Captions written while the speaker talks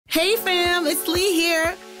Hey fam, it's Lee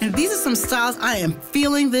here, and these are some styles I am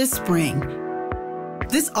feeling this spring.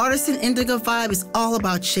 This Artisan Indigo vibe is all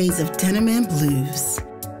about shades of denim and blues.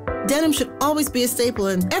 Denim should always be a staple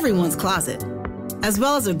in everyone's closet, as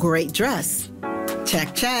well as a great dress.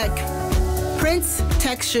 Check, check. Prints,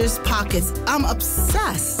 textures, pockets, I'm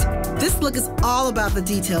obsessed. This look is all about the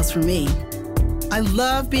details for me. I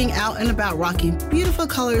love being out and about rocking beautiful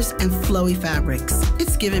colors and flowy fabrics.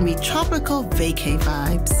 It's giving me tropical vacay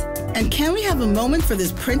vibes. And can we have a moment for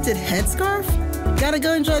this printed headscarf? Gotta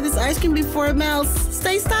go enjoy this ice cream before it melts.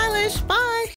 Stay stylish. Bye.